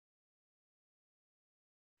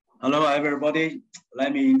Hello, everybody.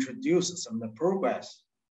 Let me introduce some of the progress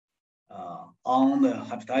on the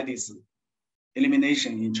hepatitis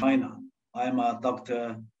elimination in China. I'm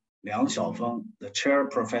Dr. Liang Xiaofeng, the chair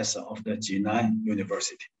professor of the Jinan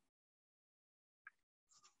University.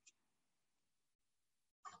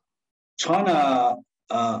 China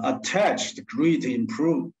attached great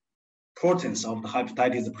importance of the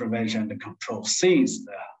hepatitis prevention and control since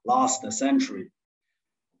the last century.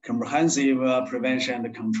 Comprehensive prevention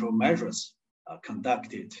and control measures are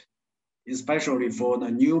conducted, especially for the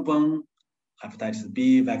newborn hepatitis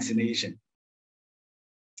B vaccination.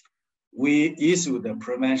 We issued a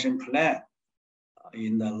prevention plan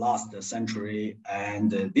in the last century and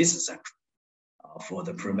this century for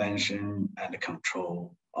the prevention and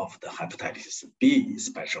control of the hepatitis B,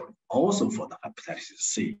 especially also for the hepatitis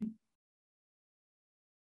C.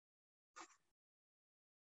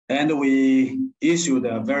 And we issued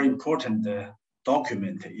a very important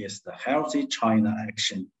document, is the Healthy China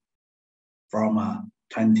Action from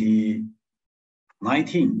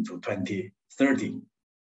 2019 to 2030.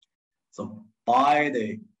 So by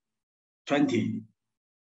the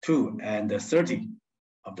 22 and 30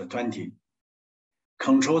 of the 20,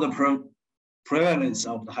 control the prevalence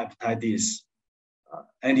of the hepatitis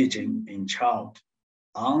antigen in child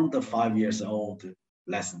under 5 years old,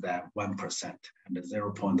 less than 1% and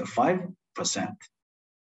 0.5%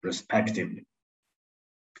 respectively.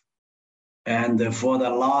 And for the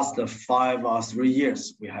last 5 or 3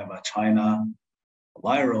 years, we have a China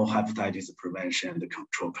viral hepatitis prevention and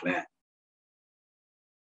control plan.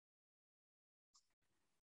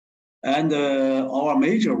 And our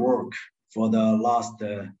major work for the last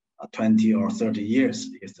 20 or 30 years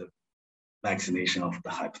is the vaccination of the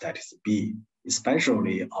hepatitis B,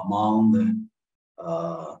 especially among the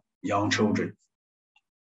young children.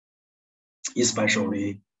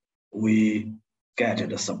 Especially, we get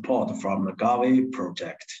the support from the Gavi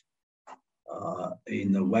project.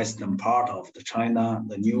 In the western part of the China,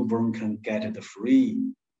 the newborn can get the free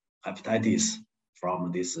hepatitis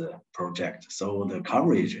from this project. So the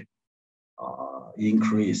coverage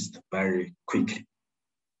increased very quickly.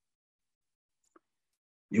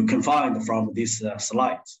 You can find from this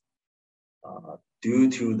slide,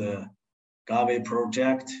 due to the Gavi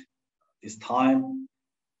project, this time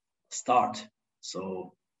start.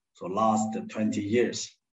 So last 20 years,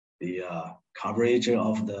 the coverage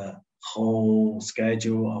of the whole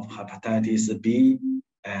schedule of hepatitis B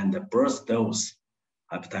and the birth dose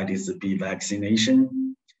hepatitis B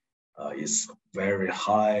vaccination is very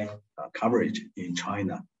high coverage in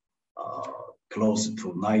China, close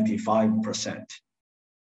to 95%.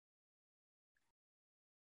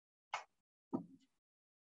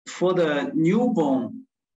 For the newborn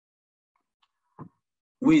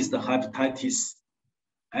with the hepatitis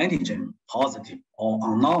antigen positive or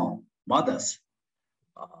unknown mothers,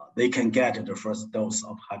 they can get the first dose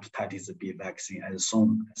of hepatitis B vaccine as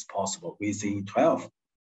soon as possible, within 12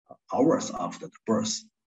 hours after the birth.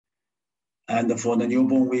 And for the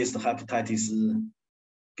newborn with the hepatitis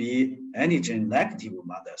B antigen negative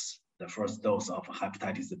mothers, the first dose of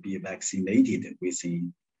hepatitis B vaccinated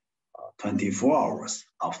within 24 hours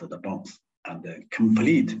after the birth and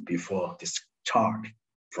complete before discharge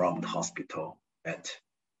from the hospital at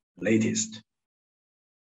latest.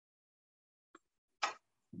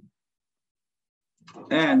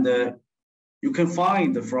 And you can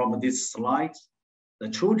find from this slide, the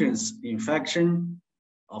children's infection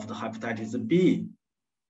of the hepatitis B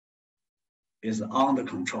is under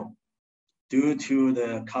control due to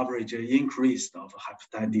the coverage increase of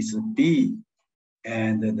hepatitis B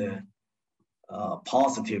and the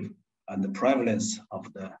positive and the prevalence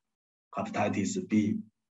of the hepatitis B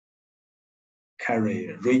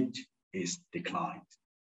carrier rate is declined.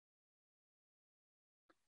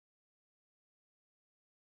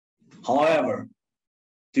 However,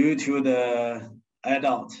 due to the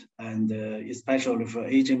adult and especially for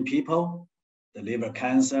aging people, the liver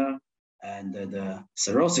cancer and the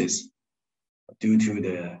cirrhosis due to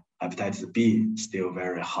the hepatitis B still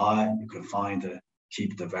very high, you can find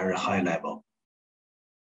keep the very high level.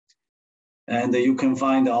 And you can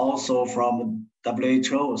find also from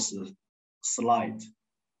WHO's slide,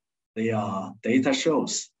 the data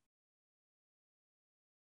shows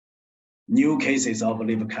new cases of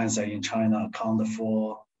liver cancer in China account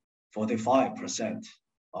for 45%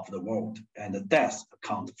 of the world, and the deaths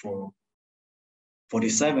account for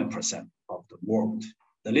 47% of the world.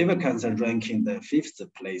 The liver cancer ranking the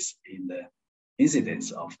 5th place in the incidence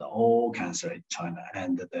of the all cancer in China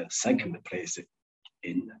and the 2nd place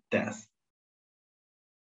in death.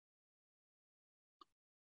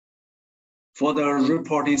 For the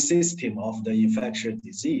reporting system of the infectious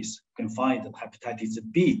disease, you can find the hepatitis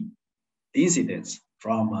B incidence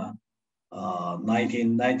from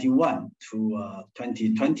 1991 to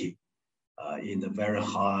 2020 in a very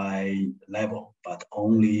high level, but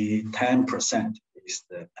only 10% is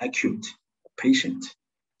the acute patient.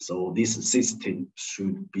 So this system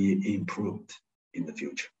should be improved in the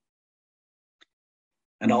future.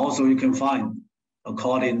 And also you can find,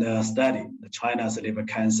 according to the study, China's liver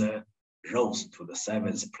cancer rose to the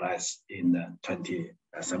 7th place in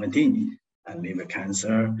 2017, and liver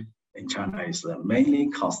cancer in China is mainly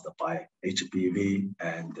caused by HBV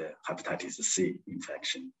and hepatitis C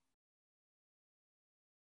infection.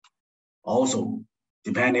 Also,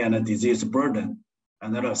 depending on the disease burden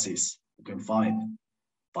analysis, you can find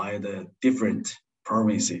by the different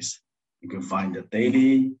provinces, you can find the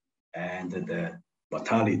daily and the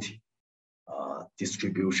mortality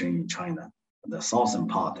distribution in China. The southern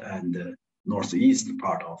part and the northeast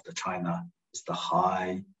part of the China is the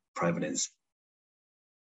high prevalence.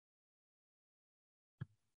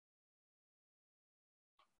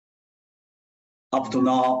 Up to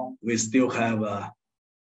now, we still have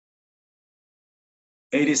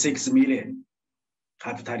 86 million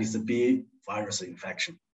hepatitis B virus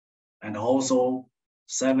infection, and also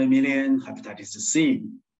 7 million hepatitis C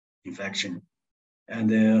infection,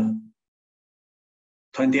 and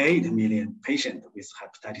 28 million patients with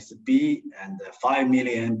hepatitis B, and 5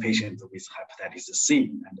 million patients with hepatitis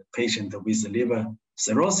C, and patients with liver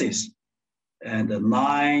cirrhosis, and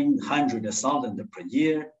 900,000 per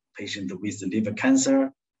year patients with liver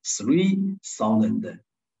cancer, 300,000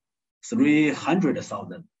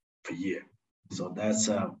 per year. So that's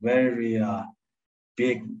a very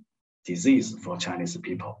big disease for Chinese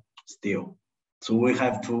people still. So we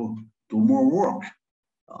have to do more work.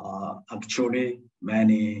 Actually,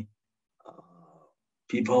 many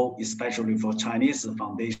people, especially for Chinese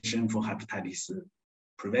Foundation for Hepatitis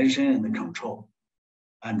Prevention and Control,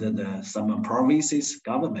 and some provinces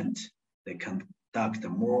government, they conduct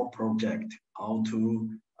more project how to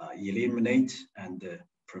eliminate and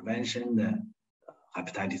prevention the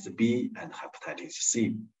hepatitis B and hepatitis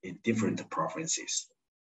C in different provinces.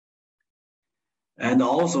 And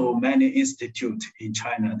also many institutes in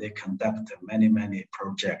China, they conduct many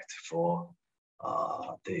projects for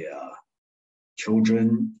the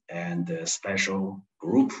children and the special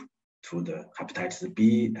group to the hepatitis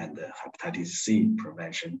B and the hepatitis C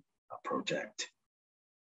prevention project.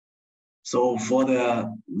 So for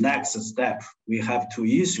the next step, we have to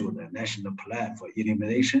issue the national plan for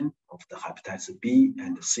elimination of the hepatitis B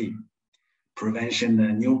and C, prevention the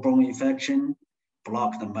newborn infection,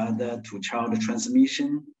 block the mother-to-child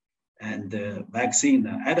transmission, and vaccine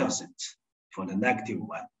the adolescents for the negative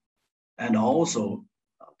one, and also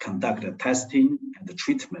conduct the testing and the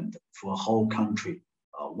treatment for whole country,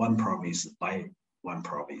 one province by one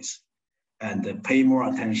province, and pay more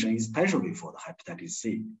attention, especially for the hepatitis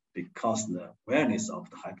C, because the awareness of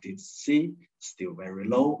the hepatitis C is still very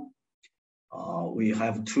low. We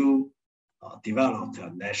have to develop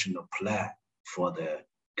a national plan for the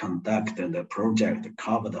conduct and the project to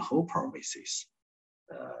cover the whole provinces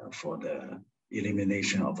for the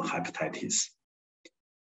elimination of hepatitis.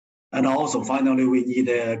 And also, finally, we need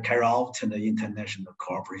to carry out the international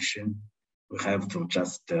cooperation. We have to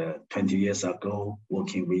just 20 years ago,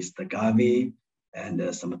 working with the Gavi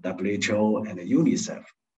and some WHO and UNICEF.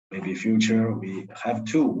 Maybe future, we have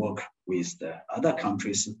to work with the other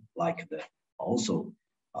countries like the also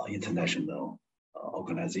international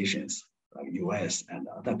organizations like US and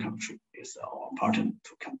other countries. Is important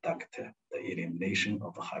to conduct the elimination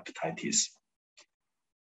of hepatitis.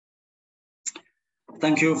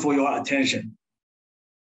 Thank you for your attention.